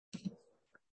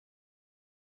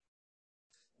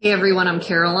Hey everyone, I'm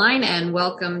Caroline and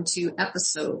welcome to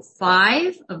episode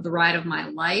 5 of The Ride of My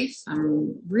Life.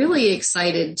 I'm really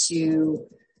excited to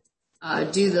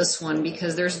do this one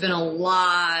because there's been a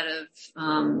lot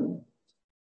of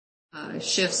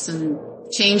shifts and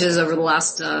changes over the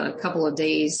last couple of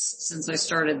days since I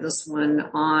started this one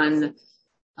on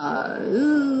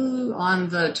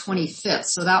the 25th.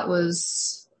 So that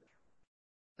was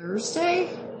Thursday.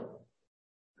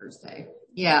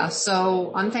 Yeah,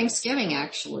 so on Thanksgiving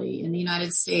actually in the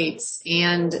United States,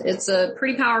 and it's a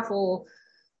pretty powerful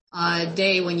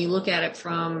day when you look at it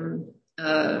from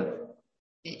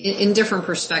in different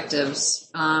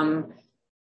perspectives. And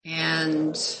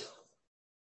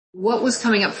what was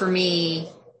coming up for me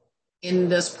in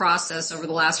this process over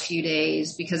the last few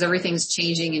days, because everything's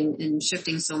changing and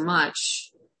shifting so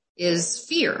much, is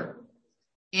fear.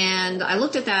 And I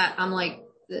looked at that, I'm like,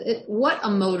 what a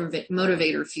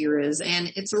motivator fear is.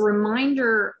 And it's a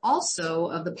reminder also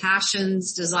of the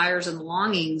passions, desires, and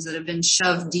longings that have been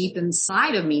shoved deep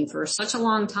inside of me for such a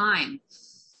long time.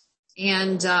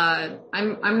 And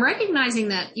I'm recognizing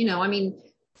that,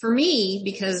 for me,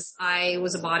 because I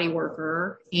was a body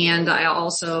worker and I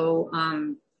also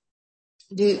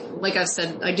like I've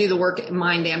said, I do the work,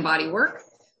 mind and body work.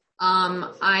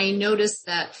 I noticed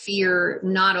that fear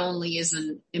not only is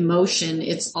an emotion,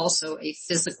 it's also a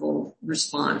physical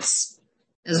response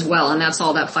as well. And that's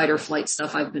all that fight or flight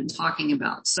stuff I've been talking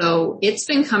about. So it's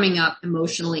been coming up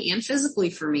emotionally and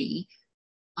physically for me,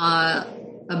 a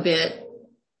bit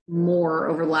more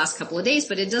over the last couple of days,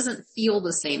 but it doesn't feel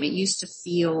the same. It used to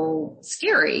feel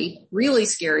scary, really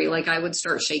scary. Like I would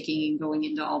start shaking and going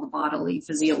into all the bodily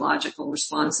physiological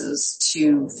responses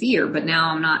to fear, but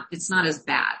now it's not as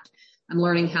bad. I'm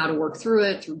learning how to work through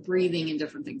it through breathing and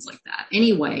different things like that.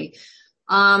 Anyway,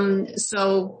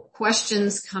 so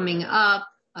questions coming up,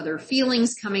 other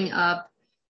feelings coming up,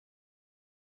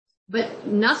 but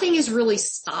nothing is really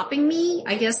stopping me,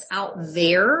 I guess, out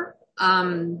there.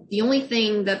 The only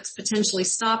thing that's potentially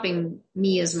stopping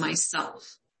me is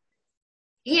myself.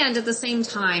 And at the same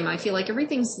time, I feel like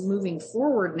everything's moving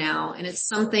forward now, and it's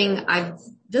something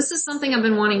this is something I've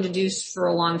been wanting to do for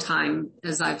a long time,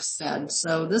 as I've said.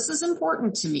 So this is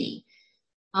important to me.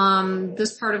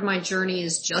 This part of my journey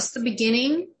is just the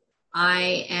beginning.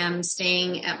 I am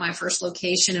staying at my first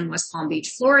location in West Palm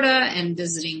Beach, Florida, and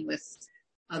visiting with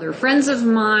other friends of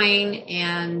mine.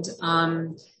 And,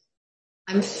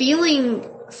 I'm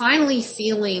finally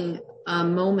feeling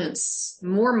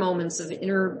more moments of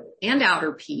inner and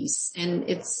outer peace. And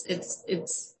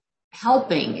it's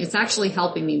helping. It's actually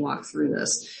helping me walk through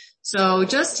this. So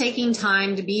just taking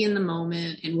time to be in the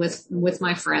moment and with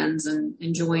my friends and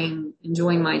enjoying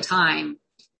my time,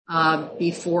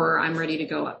 before I'm ready to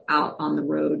go out on the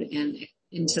road and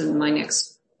into my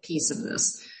next piece of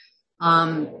this.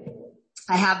 I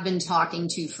have been talking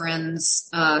to friends,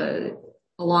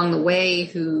 along the way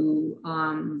who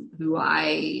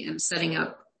I am setting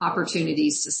up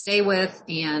opportunities to stay with,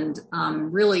 and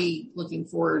really looking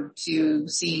forward to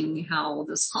seeing how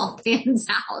this all pans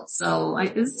out. So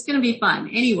this is going to be fun.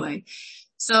 Anyway,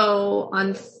 so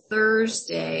on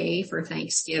Thursday for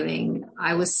Thanksgiving,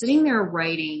 I was sitting there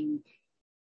writing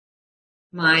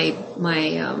my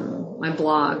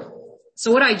blog.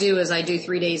 So what I do is I do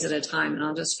 3 days at a time, and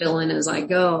I'll just fill in as I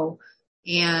go.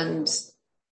 And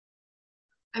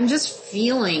I'm just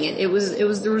feeling it. There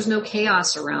was no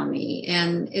chaos around me,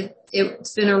 and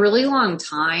it's been a really long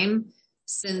time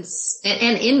since,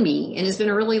 and in me, and it's been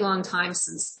a really long time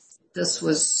since this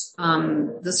was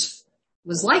like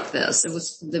this. It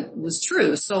was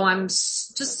true. So I'm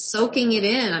just soaking it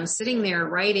in. I'm sitting there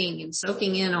writing and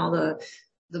soaking in all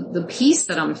the peace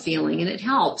that I'm feeling, and it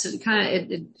helps. It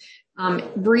kind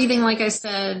of, breathing, like I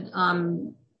said,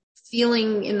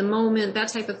 feeling in the moment,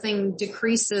 that type of thing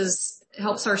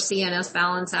helps our CNS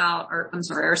balance out,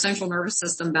 our central nervous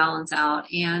system balance out.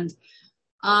 And,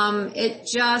 it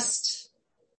just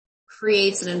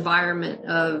creates an environment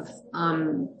of,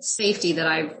 safety that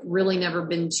I've really never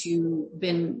been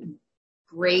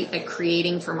great at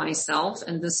creating for myself.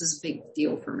 And this is a big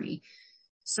deal for me.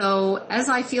 So as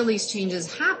I feel these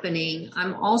changes happening,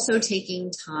 I'm also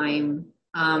taking time,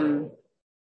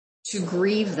 to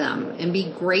grieve them and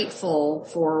be grateful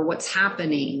for what's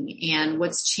happening and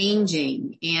what's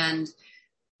changing. And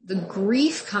the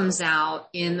grief comes out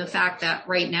in the fact that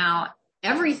right now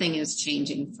everything is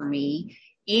changing for me.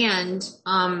 And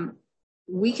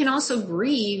we can also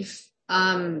grieve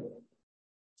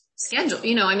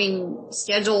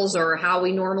schedules or how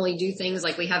we normally do things.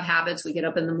 Like we have habits, we get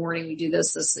up in the morning, we do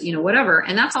this, whatever.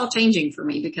 And that's all changing for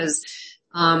me because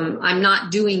I'm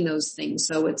not doing those things.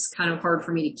 So it's kind of hard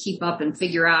for me to keep up and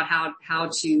figure out how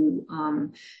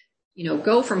to,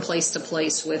 go from place to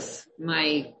place with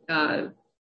my,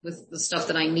 with the stuff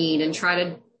that I need and try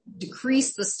to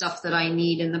decrease the stuff that I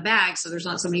need in the bag. So there's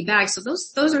not so many bags. So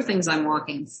those are things I'm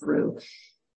walking through,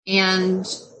 and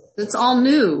it's all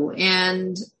new,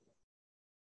 and,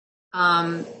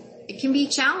 it can be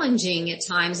challenging at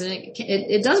times, and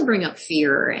it does bring up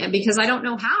fear, and because I don't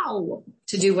know how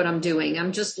to do what I'm doing.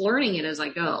 I'm just learning it as I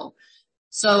go.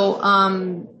 So,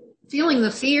 feeling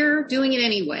the fear, doing it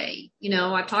anyway.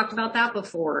 I've talked about that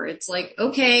before. It's like,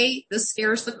 okay, this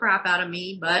scares the crap out of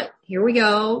me, but here we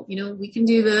go. We can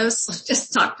do this.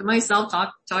 Just talk to myself,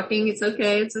 talking. It's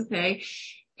okay. It's okay.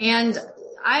 And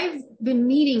I've been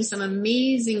meeting some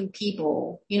amazing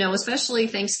people, especially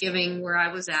Thanksgiving where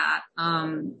I was at.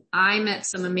 I met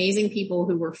some amazing people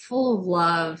who were full of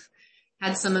love,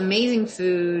 had some amazing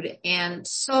food. And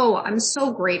I'm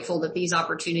so grateful that these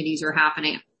opportunities are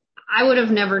happening. I would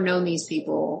have never known these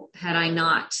people had I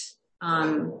not,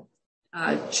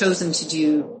 chosen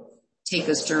to take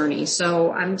this journey.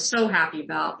 So I'm so happy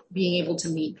about being able to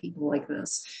meet people like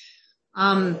this.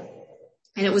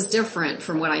 And it was different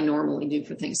from what I normally do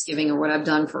for Thanksgiving or what I've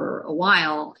done for a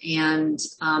while. And,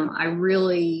 I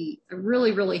really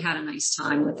had a nice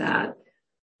time with that.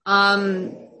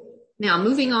 Now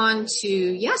moving on to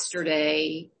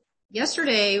yesterday.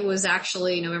 Yesterday was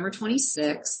actually November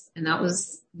 26th, and that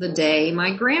was the day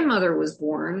my grandmother was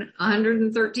born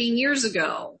 113 years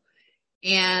ago.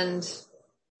 And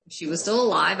she was still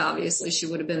alive. Obviously, she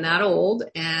would have been that old,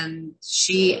 and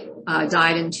she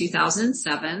died in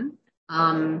 2007.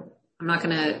 I'm not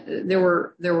there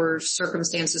were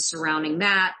circumstances surrounding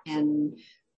that, and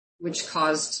which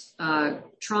caused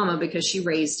trauma because she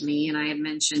raised me, and I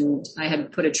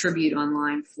had put a tribute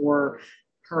online for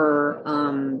her,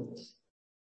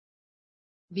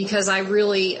 because I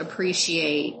really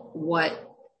appreciate what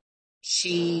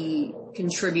she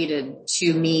contributed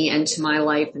to me and to my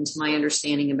life and to my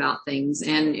understanding about things.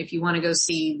 And if you want to go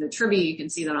see the tribute, you can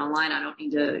see that online. I don't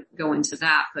need to go into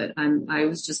that, but I'm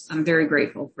very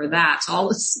grateful for that. So all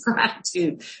this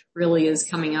gratitude really is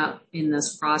coming up in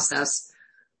this process.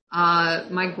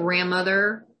 My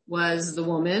grandmother was the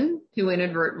woman who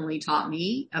inadvertently taught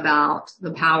me about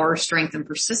the power, strength, and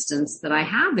persistence that I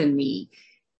have in me.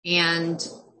 And,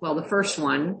 well, the first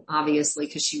one, obviously,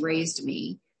 because she raised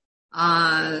me.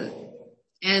 And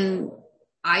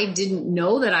I didn't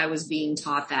know that I was being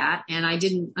taught that, and I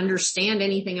didn't understand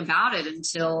anything about it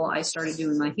until I started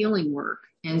doing my healing work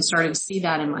and started to see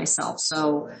that in myself.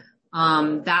 So,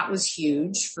 that was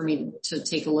huge for me to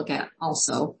take a look at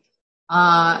also.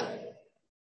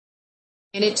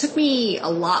 And it took me a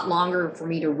lot longer for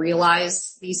me to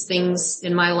realize these things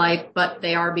in my life, but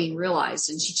they are being realized.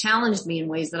 And she challenged me in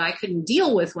ways that I couldn't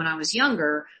deal with when I was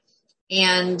younger.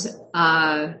 And,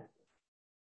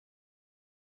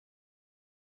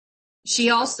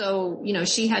 she also,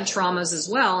 she had traumas as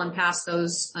well and passed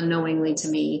those unknowingly to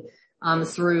me,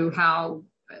 through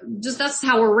that's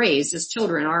how we're raised as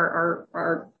children.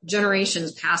 Our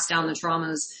generations pass down the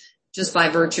traumas just by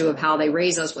virtue of how they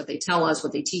raise us, what they tell us,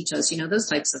 what they teach us, those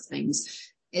types of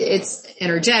things. It's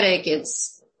energetic,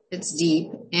 it's deep,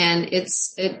 and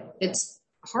it's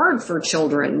hard for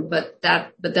children, but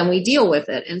then we deal with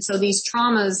it. And so these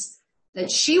traumas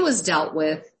that she was dealt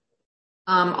with,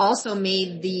 also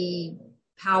made the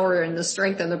power and the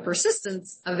strength and the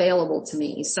persistence available to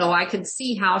me. So I could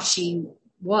see how she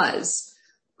was,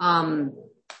 while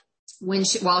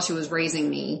she was raising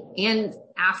me, and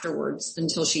afterwards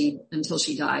until she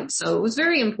died. So it was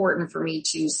very important for me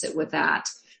to sit with that.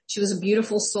 She was a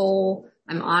beautiful soul.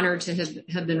 I'm honored to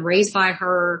have been raised by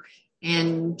her,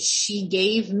 and she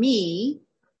gave me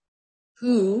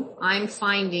who I'm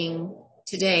finding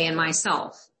today in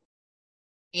myself.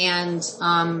 And,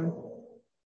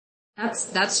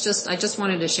 that's just, I just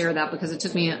wanted to share that because it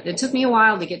took me a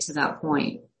while to get to that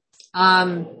point.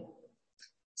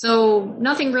 So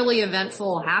nothing really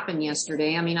eventful happened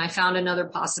yesterday. I mean, I found another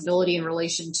possibility in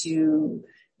relation to,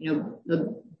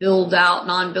 the build out,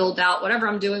 non-build out, whatever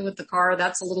I'm doing with the car.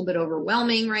 That's a little bit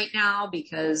overwhelming right now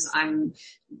because I've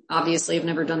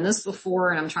never done this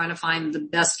before, and I'm trying to find the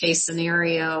best case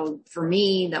scenario for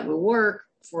me that will work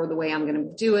for the way I'm going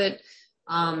to do it.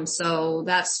 So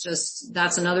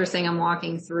that's another thing I'm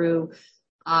walking through.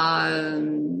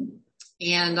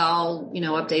 And I'll,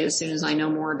 update as soon as I know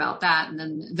more about that. And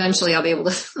then eventually I'll be able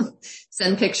to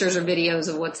send pictures or videos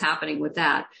of what's happening with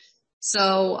that.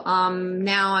 So,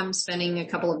 now I'm spending a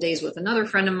couple of days with another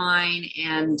friend of mine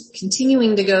and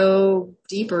continuing to go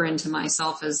deeper into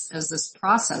myself as this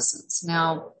processes.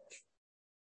 Now,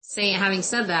 having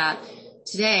said that,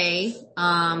 today,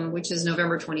 which is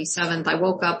November 27th, I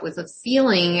woke up with a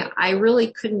feeling I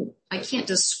can't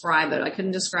describe it. I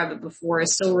couldn't describe it before. I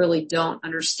still really don't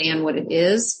understand what it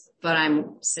is, but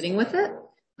I'm sitting with it,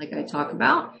 like I talk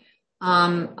about.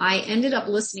 I ended up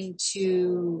listening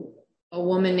to a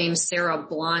woman named Sarah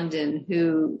Blondin,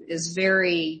 who is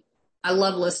I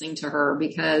love listening to her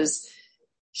because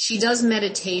she does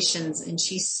meditations and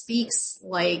she speaks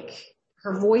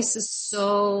her voice is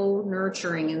so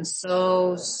nurturing and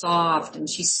so soft, and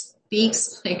she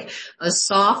speaks like a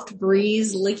soft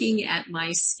breeze licking at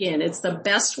my skin. It's the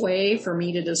best way for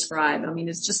me to describe. I mean,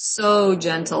 it's just so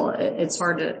gentle. It's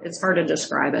hard to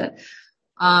describe it.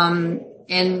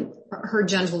 And her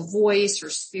gentle voice, her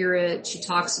spirit, she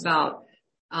talks about,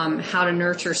 how to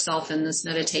nurture herself in this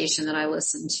meditation that I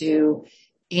listen to.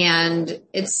 And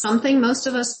it's something most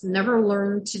of us never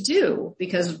learn to do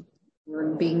because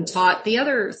we're being taught the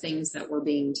other things that we're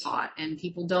being taught, and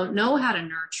people don't know how to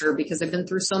nurture because they've been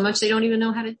through so much they don't even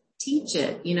know how to teach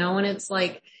it, and it's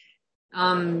like,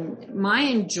 my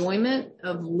enjoyment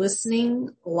of listening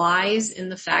lies in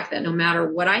the fact that no matter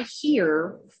what I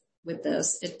hear with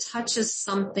this, it touches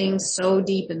something so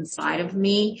deep inside of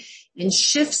me and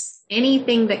shifts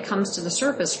anything that comes to the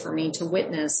surface for me to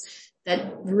witness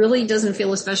that really doesn't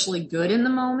feel especially good in the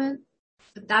moment.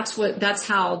 But that's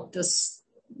how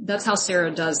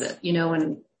Sarah does it,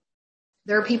 and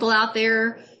there are people out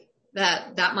there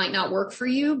that might not work for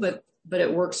you, but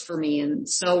it works for me. And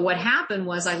so what happened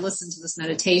was I listened to this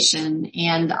meditation,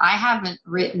 and I haven't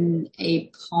written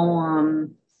a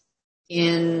poem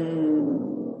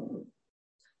in,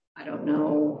 I don't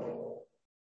know,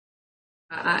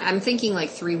 I'm thinking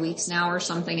like 3 weeks now or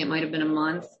something. It might have been a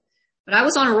month. But I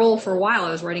was on a roll for a while. I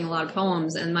was writing a lot of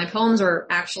poems, and my poems are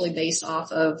actually based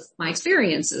off of my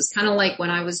experiences. Kind of like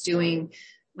when I was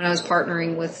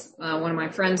partnering with one of my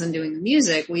friends and doing the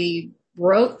music, we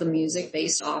wrote the music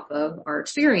based off of our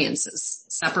experiences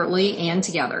separately and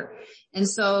together. And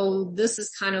so this is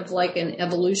kind of like an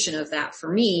evolution of that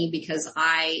for me, because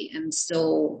I am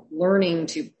still learning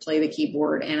to play the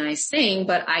keyboard and I sing,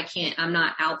 but I'm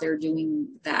not out there doing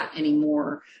that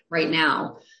anymore right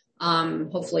now.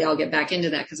 Hopefully I'll get back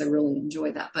into that because I really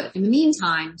enjoy that. But in the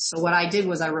meantime, so what I did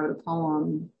was I wrote a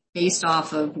poem based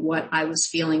off of what I was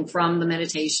feeling from the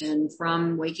meditation,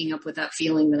 from waking up with that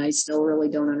feeling that I still really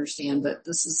don't understand. But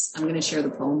I'm going to share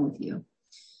the poem with you.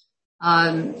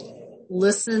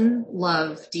 Listen,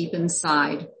 love deep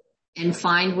inside, and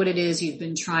find what it is you've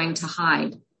been trying to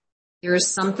hide. There is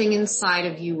something inside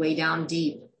of you way down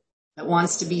deep that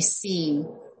wants to be seen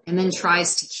and then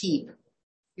tries to keep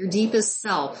your deepest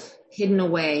self hidden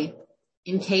away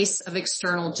in case of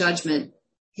external judgment,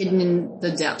 hidden in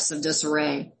the depths of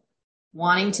disarray,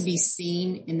 wanting to be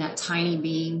seen in that tiny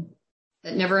being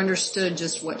that never understood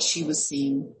just what she was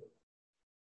seeing.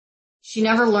 She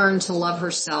never learned to love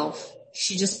herself.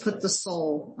 She just put the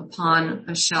soul upon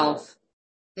a shelf.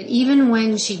 But even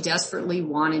when she desperately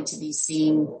wanted to be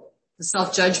seen, the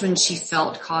self-judgment she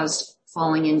felt caused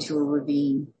falling into a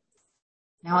ravine.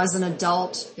 Now, as an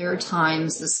adult, there are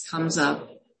times this comes up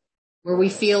where we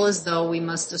feel as though we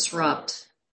must disrupt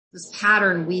this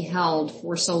pattern we held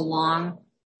for so long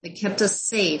that kept us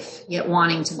safe, yet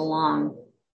wanting to belong.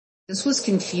 This was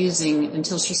confusing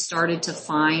until she started to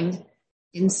find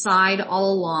inside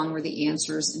all along were the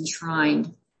answers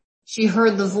enshrined. She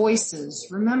heard the voices,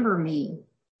 remember me,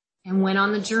 and went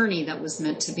on the journey that was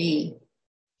meant to be.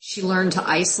 She learned to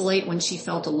isolate when she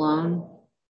felt alone.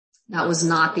 That was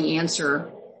not the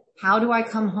answer. How do I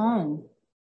come home?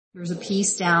 There was a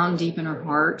peace down deep in her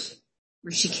heart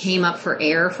where she came up for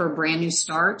air for a brand new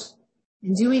start.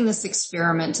 In doing this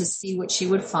experiment to see what she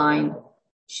would find,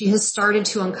 she has started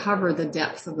to uncover the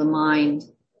depth of the mind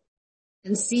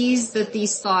and sees that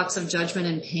these thoughts of judgment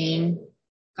and pain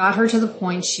got her to the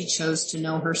point she chose to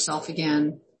know herself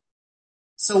again.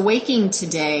 So waking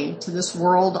today to this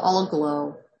world all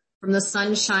aglow, from the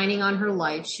sun shining on her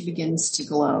life, she begins to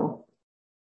glow.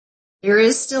 There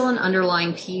is still an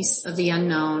underlying piece of the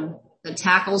unknown that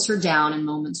tackles her down in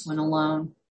moments when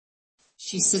alone.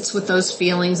 She sits with those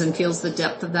feelings and feels the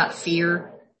depth of that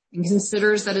fear and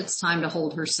considers that it's time to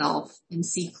hold herself and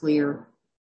see clear.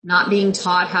 Not being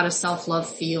taught how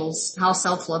self-love feels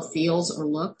or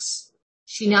looks,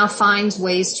 she now finds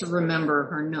ways to remember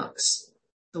her nooks,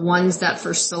 the ones that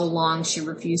for so long she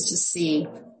refused to see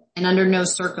and under no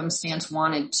circumstance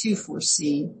wanted to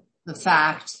foresee. The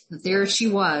fact that there she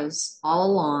was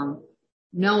all along,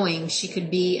 knowing she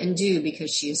could be and do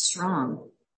because she is strong.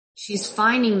 She's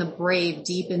finding the brave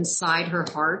deep inside her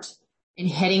heart and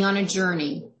heading on a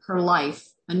journey, her life,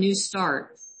 a new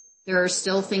start. There are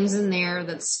still things in there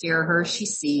that scare her, she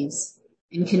sees,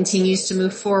 and continues to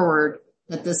move forward,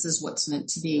 that this is what's meant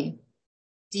to be.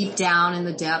 Deep down in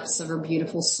the depths of her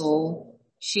beautiful soul,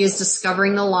 she is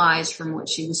discovering the lies from what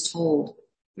she was told.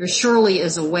 There surely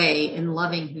is a way in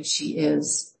loving who she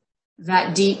is.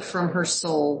 That deep from her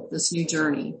soul, this new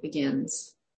journey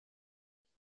begins.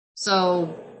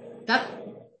 So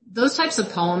those types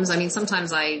of poems, I mean,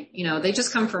 sometimes they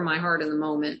just come from my heart in the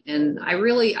moment, and I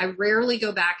rarely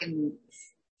go back and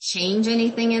change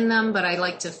anything in them, but I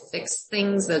like to fix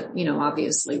things that,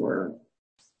 obviously were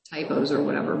typos or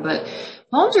whatever. But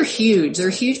poems are huge. They're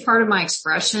a huge part of my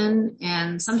expression,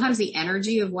 and sometimes the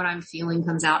energy of what I'm feeling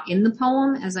comes out in the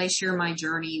poem as I share my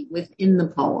journey within the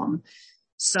poem.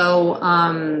 So,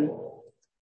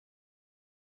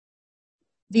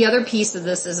 the other piece of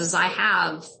this is I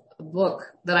have a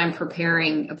book that I'm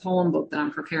preparing, a poem book that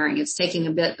I'm preparing. It's taking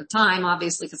a bit of time,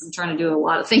 obviously, because I'm trying to do a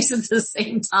lot of things at the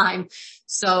same time.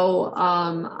 So,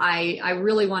 I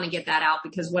really want to get that out,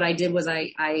 because what I did was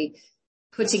I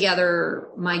put together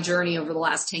my journey over the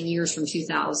last 10 years from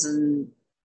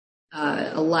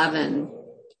 2011,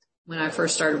 when I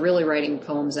first started really writing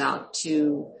poems out,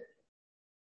 to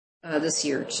this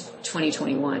year,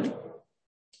 2021.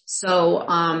 So,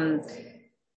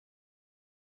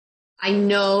 I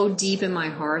know deep in my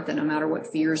heart that no matter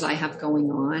what fears I have going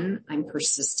on, I'm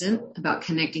persistent about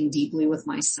connecting deeply with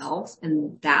myself.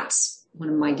 And that's one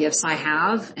of my gifts I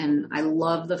have. And I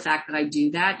love the fact that I do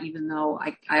that, even though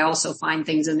I also find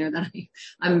things in there that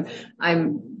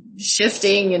I'm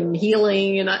shifting and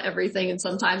healing and everything. And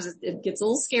sometimes it gets a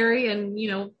little scary, and,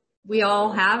 we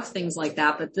all have things like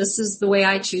that, but this is the way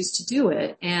I choose to do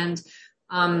it. And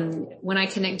when I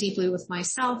connect deeply with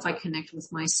myself, I connect with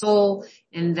my soul.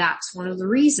 And that's one of the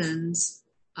reasons,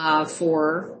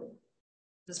 for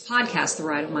this podcast, The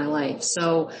Ride of My Life.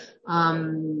 So,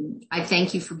 I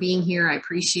thank you for being here. I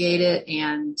appreciate it.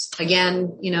 And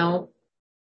again,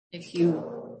 if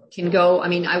you can go,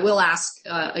 I will ask,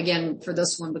 again for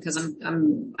this one, because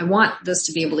I want this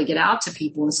to be able to get out to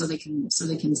people, and so they can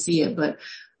see it. But,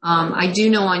 I do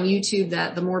know on YouTube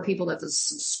that the more people that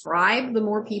subscribe, the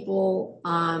more people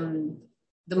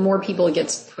it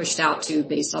gets pushed out to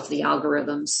based off the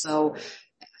algorithms. So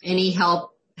any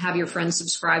help, have your friends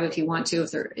subscribe if you want to,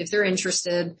 if they're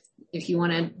interested. If you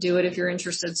want to do it, if you're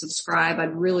interested, subscribe.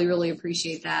 I'd really, really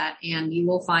appreciate that. And you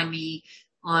will find me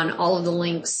on all of the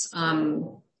links,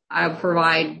 I'll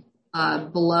provide,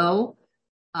 below,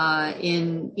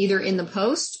 in the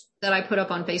post that I put up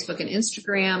on Facebook and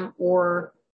Instagram,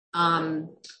 or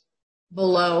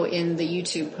below in the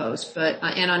YouTube post. But,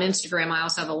 and on Instagram, I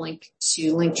also have a link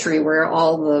to Linktree where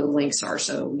all the links are.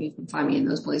 So you can find me in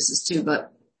those places too.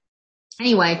 But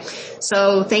anyway,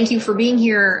 so thank you for being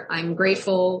here. I'm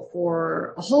grateful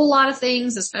for a whole lot of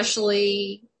things,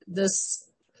 especially this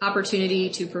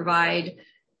opportunity to provide,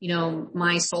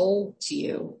 my soul to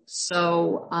you.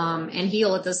 So, and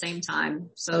heal at the same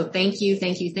time. So thank you.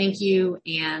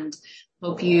 And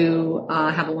hope you,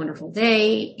 have a wonderful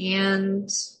day. And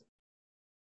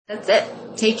that's it.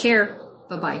 Take care.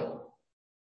 Bye-bye.